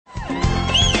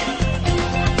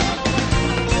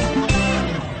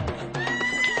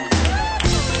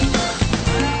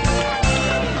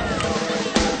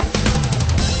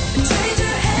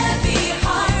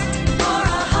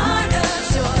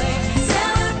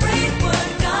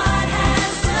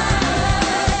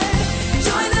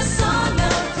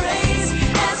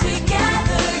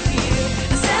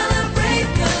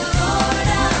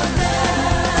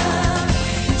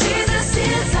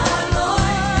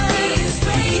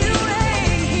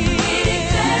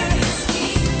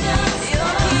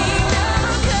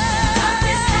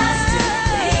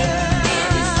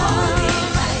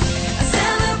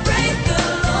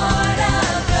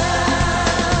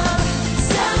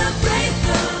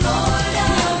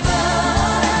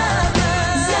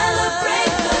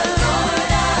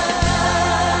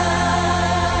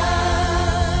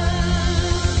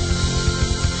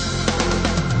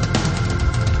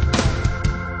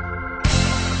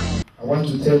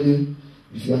tell you,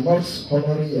 if you are not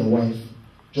honoring your wife,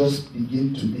 just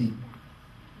begin today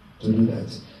to do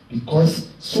that. Because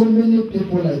so many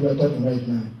people like we are talking right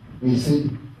now, we say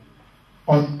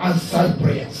unanswered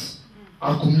prayers,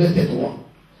 accumulated one.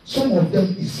 Some of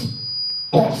them is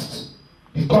caused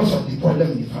because of the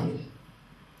problem in the family.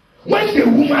 When the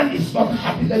woman is not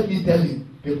happy, let me tell you,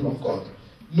 people of God,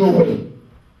 no way.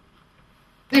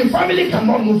 The family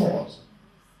cannot move forward.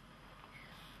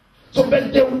 So,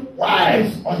 but the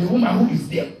wife or the woman who is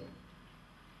there,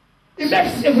 it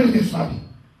makes everything happy.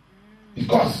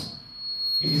 Because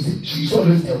she is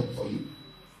always there for you.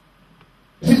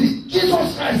 You see,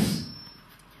 Jesus Christ,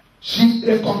 she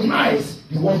recognized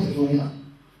the worth of a woman.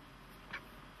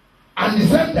 And at the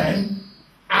same time,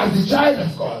 as the child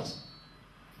of God,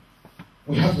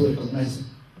 we have to recognize it.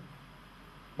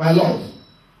 My Lord,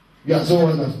 you are so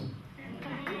wonderful.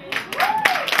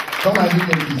 Come and give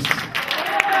me this.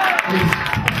 Please.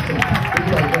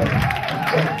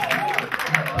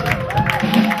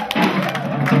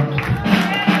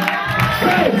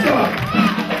 Praise God.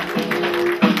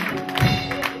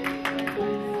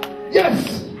 Yes.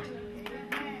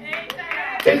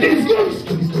 It is good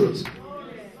to be truth.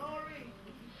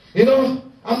 You know,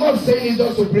 I'm not saying it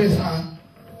just to praise her.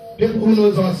 People who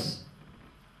knows us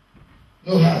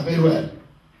know her very well.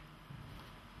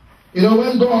 You know,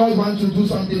 when God wants to do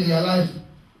something in your life,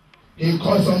 He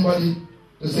calls somebody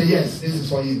to say, yes, this is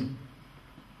for you.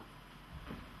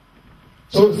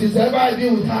 So since ever I've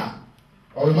been with her,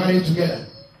 or we married together,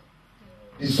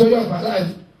 the story of my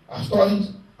life has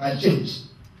turned and changed.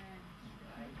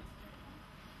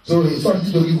 So it's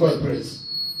something to give God praise.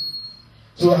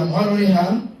 So I'm honoring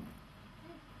her,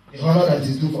 the honor that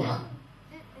is due for her.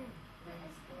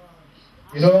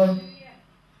 You know,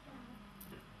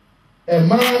 a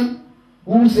man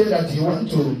who said that he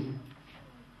wants to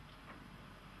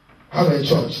have a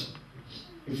church,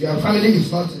 if your family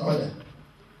is not in order,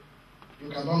 you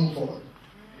cannot move forward.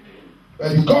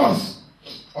 But because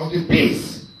of the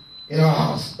peace in our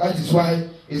house, that is why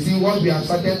you see what we have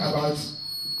started about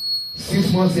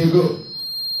 6 months ago,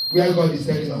 where God is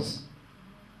taking us.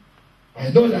 I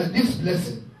know that this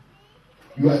blessing,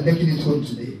 you are taking it home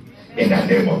today. In the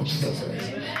name of Jesus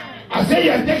Christ. I say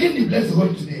you are taking the blessing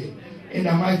home today. In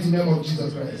the mighty name of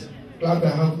Jesus Christ. Clap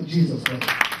your hands for Jesus Christ.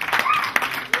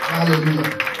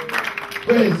 Hallelujah.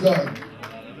 Praise God.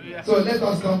 So let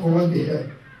us come for one day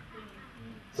here.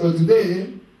 So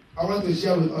today, I want to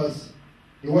share with us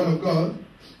the word of God,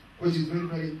 which is very,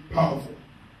 very powerful.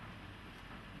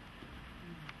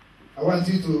 I want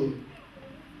you to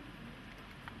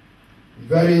be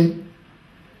very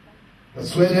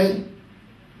persuaded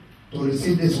to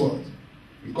receive this word.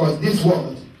 Because this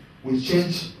word will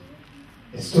change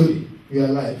the story in your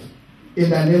life. In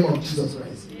the name of Jesus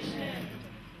Christ. Amen.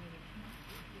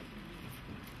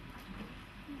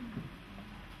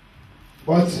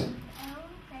 But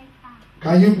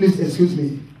can you please excuse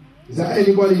me? Is there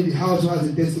anybody in the house who has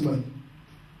a testimony?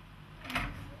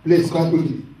 Please come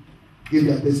quickly. Give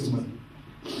your testimony.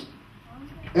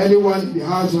 Anyone in the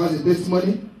house who has a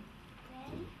testimony?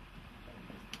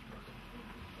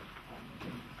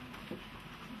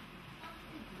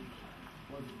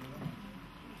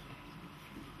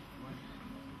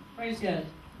 Praise God.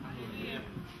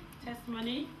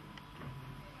 Testimony.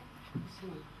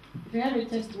 If you have a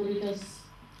testimony, just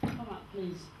come up,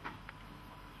 please.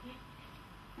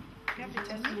 You have a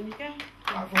testimony, okay?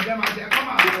 For them, I say, come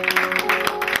on.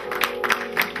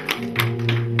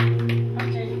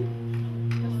 Okay.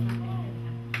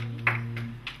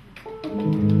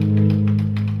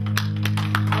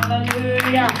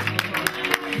 Hallelujah.